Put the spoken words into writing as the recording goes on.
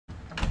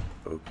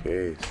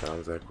Okay,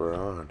 sounds like we're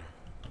on.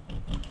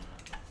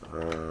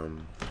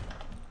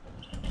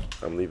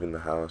 I'm leaving the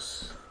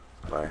house,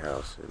 my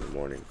house, in the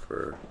morning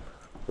for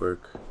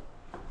work.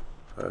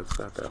 It's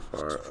not that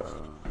far.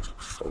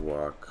 A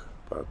walk,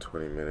 about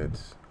 20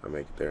 minutes. I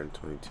make it there in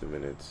 22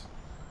 minutes.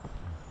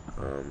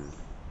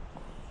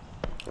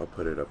 I'll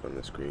put it up on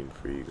the screen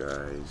for you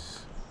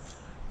guys.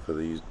 For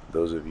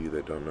those of you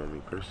that don't know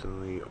me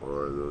personally,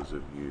 or those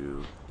of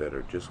you that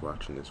are just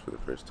watching this for the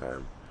first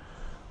time,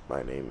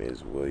 my name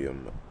is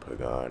William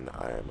Pagan.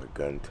 I am a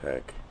gun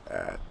tech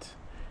at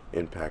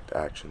Impact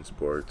Action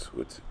Sports,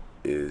 which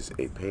is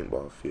a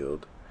paintball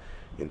field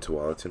in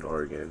Tualatin,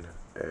 Oregon.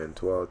 And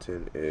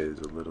Tualatin is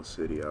a little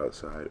city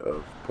outside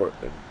of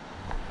Portland,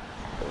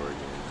 Oregon.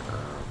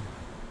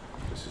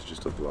 This is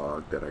just a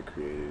vlog that I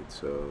created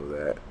so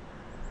that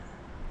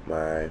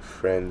my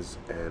friends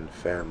and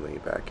family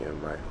back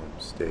in my home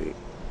state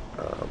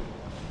can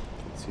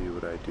see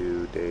what I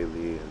do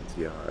daily and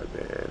see how I've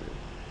been and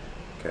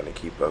kind of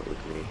keep up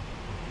with me.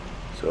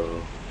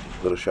 So,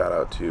 little shout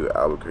out to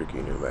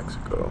Albuquerque, New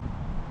Mexico.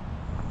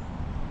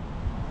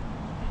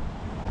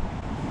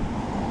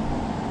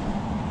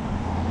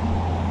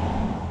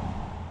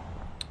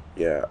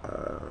 Yeah,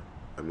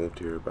 I moved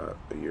here about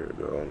a year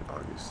ago on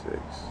August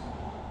 6th.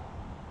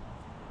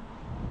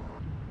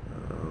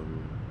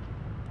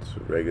 It's a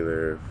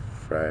regular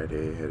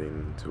Friday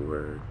heading to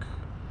work.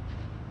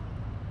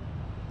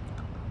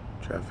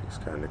 Traffic's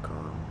kind of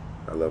calm.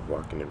 I love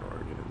walking in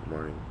Oregon in the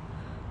morning.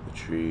 The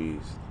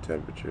trees, the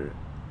temperature,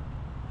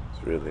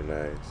 it's really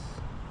nice.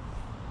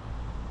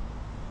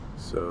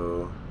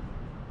 So,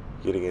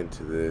 getting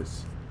into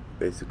this,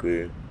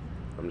 basically,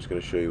 I'm just going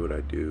to show you what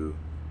I do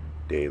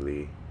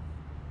daily,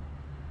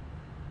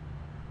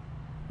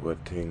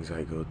 what things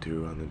I go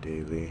through on the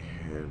daily,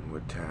 and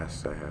what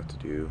tasks I have to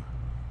do.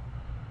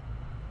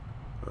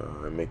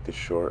 I make this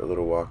short, a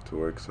little walk to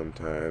work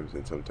sometimes,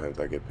 and sometimes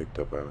I get picked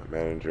up by my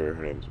manager.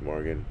 Her name's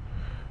Morgan,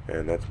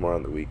 and that's more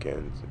on the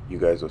weekends. You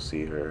guys will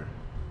see her.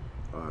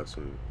 I'll have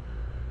some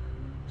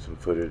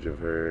footage of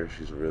her.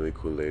 She's a really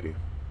cool lady.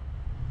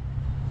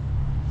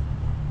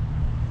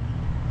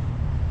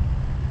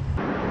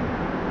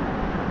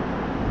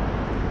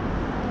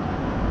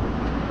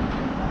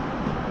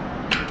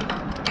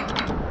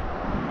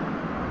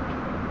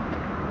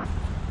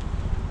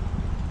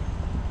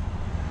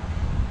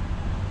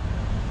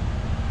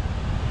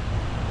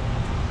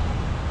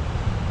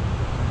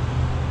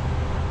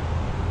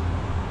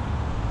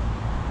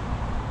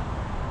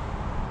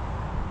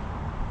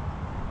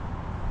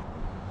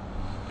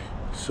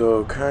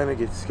 So kind of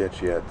gets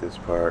sketchy at this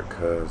part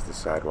because the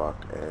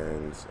sidewalk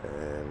ends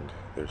and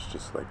there's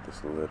just like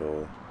this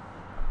little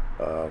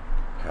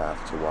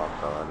path to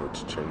walk on,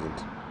 which turns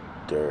into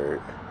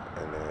dirt,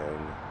 and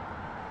then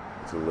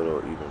it's a little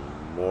even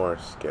more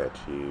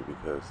sketchy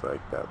because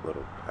like that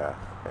little path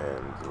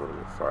ends a little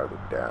bit farther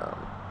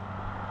down.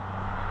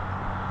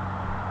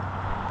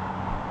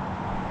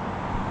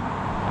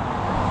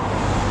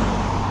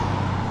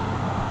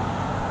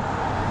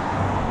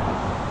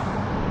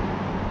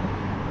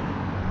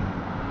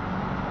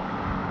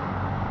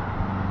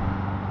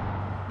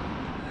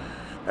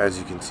 As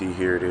you can see,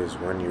 here it is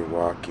when you're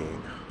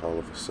walking. All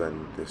of a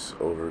sudden this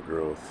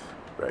overgrowth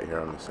right here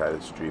on the side of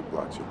the street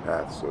blocks your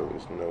path, so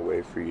there's no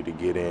way for you to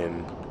get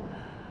in,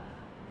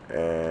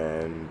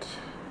 and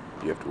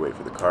you have to wait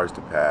for the cars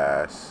to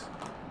pass,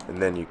 and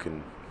then you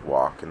can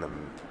walk in the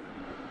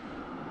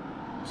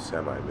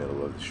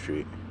semi-middle of the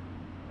street.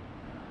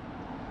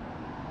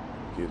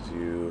 Gives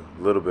you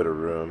a little bit of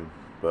room,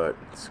 but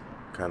it's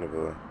kind of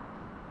a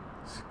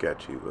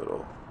sketchy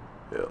little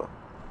hill.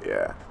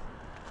 Yeah.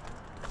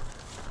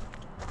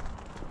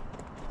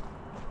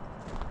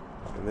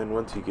 And then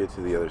once you get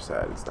to the other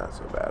side, it's not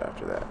so bad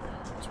after that.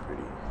 It's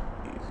pretty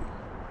easy.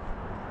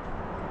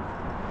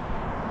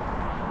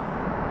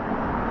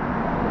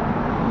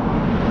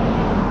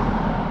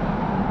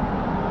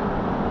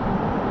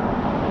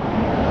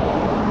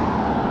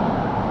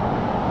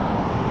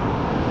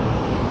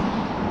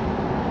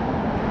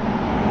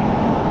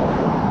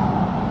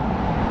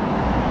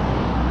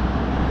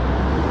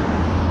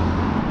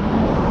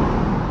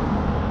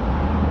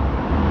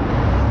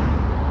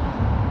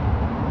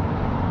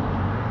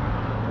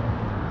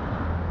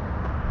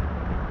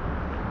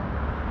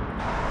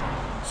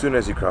 As soon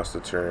as you cross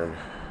the turn,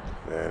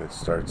 then it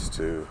starts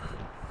to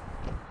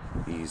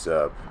ease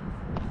up.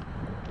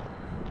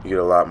 You get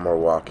a lot more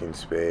walking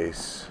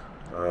space.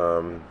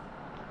 All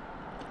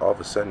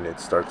of a sudden it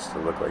starts to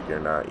look like you're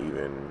not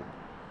even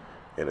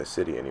in a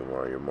city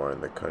anymore. You're more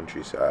in the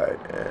countryside,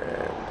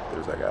 and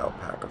there's like an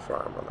alpaca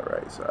farm on the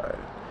right side.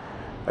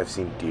 I've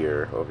seen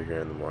deer over here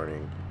in the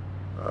morning,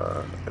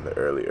 in the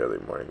early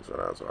mornings when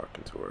I was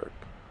walking to work.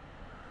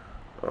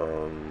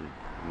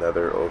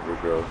 Another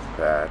overgrowth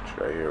patch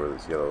right here where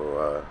this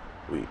yellow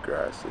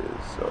wheatgrass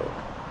is, so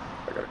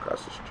I gotta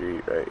cross the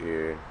street right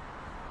here.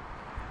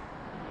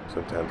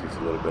 Sometimes it's a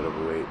little bit of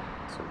a wait,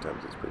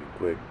 sometimes it's pretty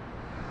quick.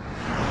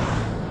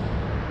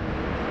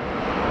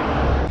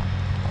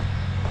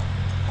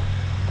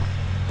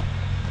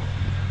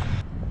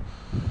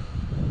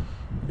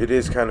 It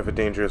is kind of a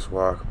dangerous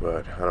walk,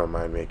 but I don't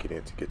mind making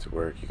it to get to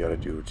work. You gotta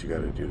do what you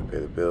gotta do to pay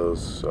the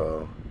bills,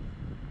 so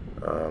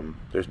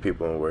there's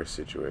people in worse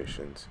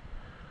situations.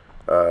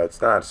 It's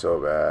not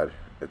so bad.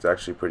 It's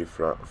actually pretty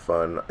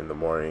fun in the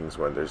mornings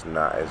when there's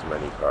not as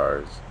many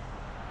cars.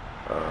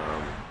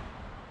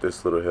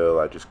 This little hill,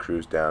 I just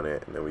cruise down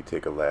it, and then we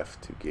take a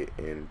left to get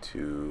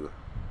into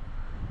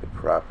the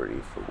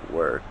property for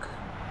work.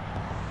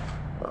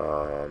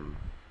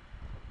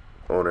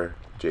 Owner,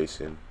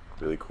 Jason,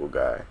 really cool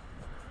guy.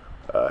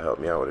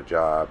 Helped me out with a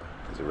job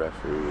as a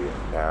referee,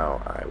 and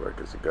now I work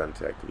as a gun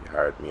tech. He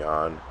hired me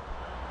on.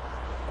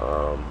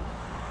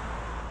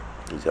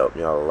 He's helped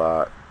me out a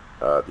lot.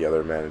 The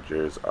other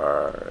managers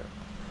are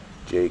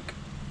Jake,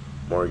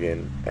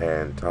 Morgan,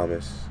 and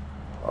Thomas.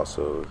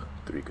 Also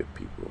 3 good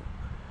people.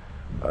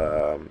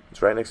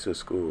 It's right next to a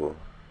school,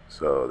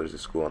 so there's a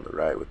school on the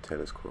right with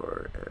tennis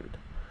court and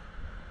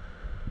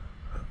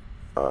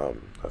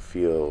a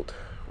field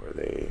where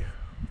they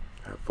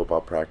have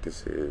football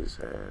practices,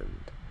 and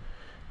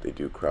they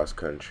do cross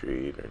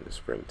country during the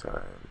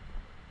springtime.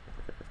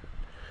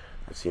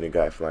 I've seen a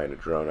guy flying a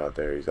drone out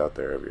there. He's out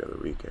there every other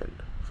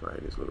weekend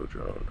flying his little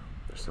drone.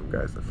 There's some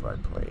guys that fly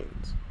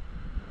planes.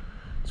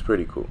 It's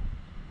pretty cool.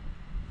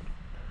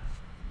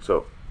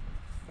 So,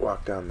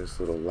 walk down this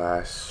little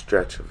last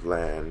stretch of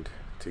land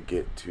to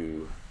get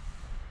to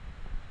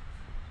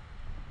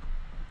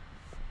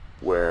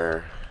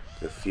where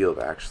the field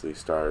actually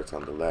starts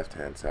on the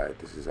left-hand side.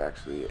 This is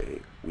actually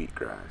a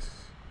wheatgrass.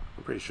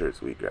 I'm pretty sure it's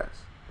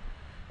wheatgrass.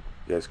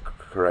 You guys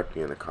correct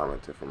me in the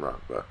comments if I'm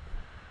wrong, but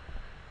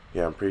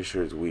yeah, I'm pretty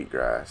sure it's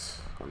wheatgrass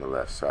on the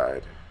left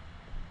side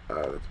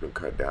that's been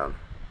cut down.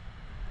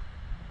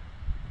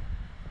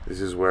 This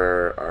is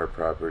where our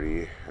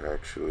property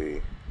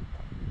actually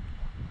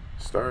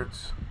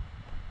starts.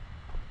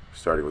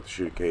 Starting with the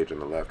shooting cage on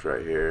the left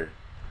right here,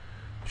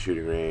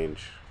 shooting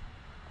range,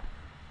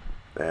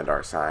 and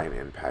our sign,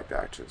 Impact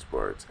Action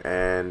Sports.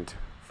 And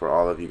for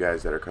all of you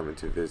guys that are coming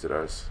to visit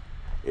us,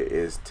 it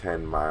is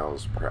 10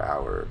 miles per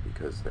hour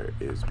because there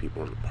is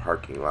people in the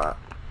parking lot,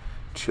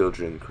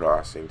 children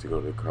crossing to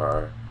go to the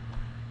car.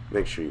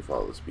 Make sure you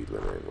follow the speed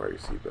limit and wear your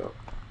seatbelt.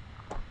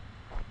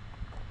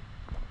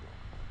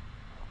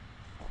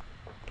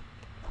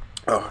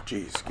 Oh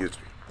geez, excuse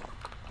me.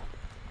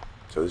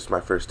 So this is my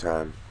first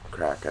time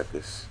crack at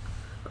this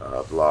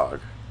vlog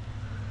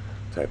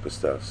type of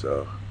stuff,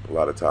 so a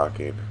lot of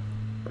talking.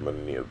 I'm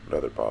gonna need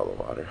another bottle of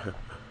water.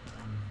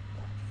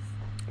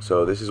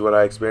 So this is what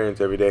I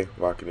experience every day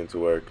walking into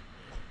work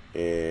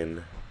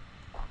in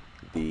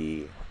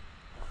the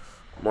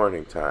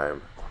morning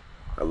time.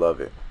 I love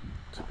it.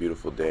 It's a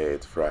beautiful day.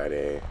 It's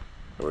Friday,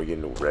 and we're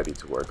getting ready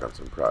to work on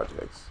some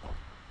projects.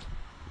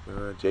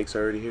 Jake's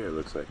already here, it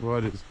looks like.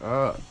 What is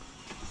up?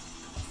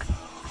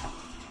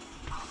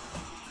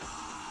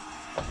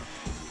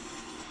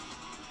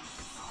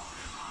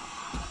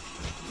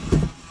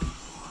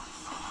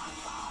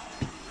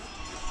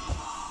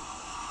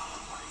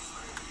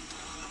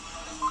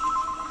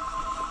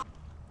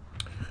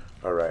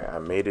 Alright, I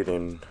made it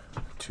in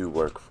to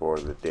work for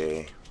the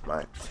day.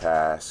 My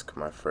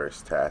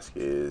first task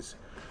is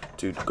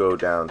to go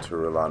down to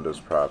Rolando's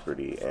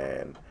property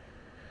and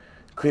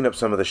clean up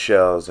some of the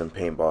shells and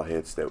paintball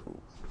hits that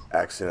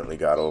accidentally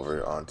got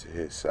over onto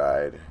his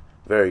side.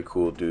 Very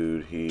cool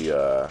dude. He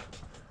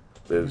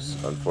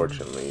lives,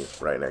 unfortunately,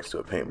 right next to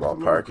a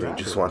paintball park, and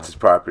he just wants his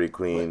property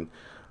clean.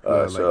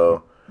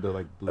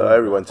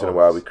 Every once in a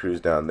while we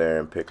cruise down there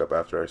and pick up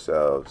after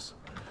ourselves.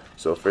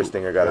 So first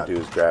thing I gotta do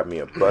is grab me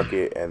a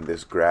bucket and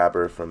this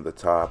grabber from the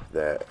top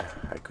that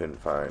I couldn't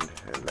find,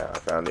 and now I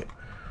found it.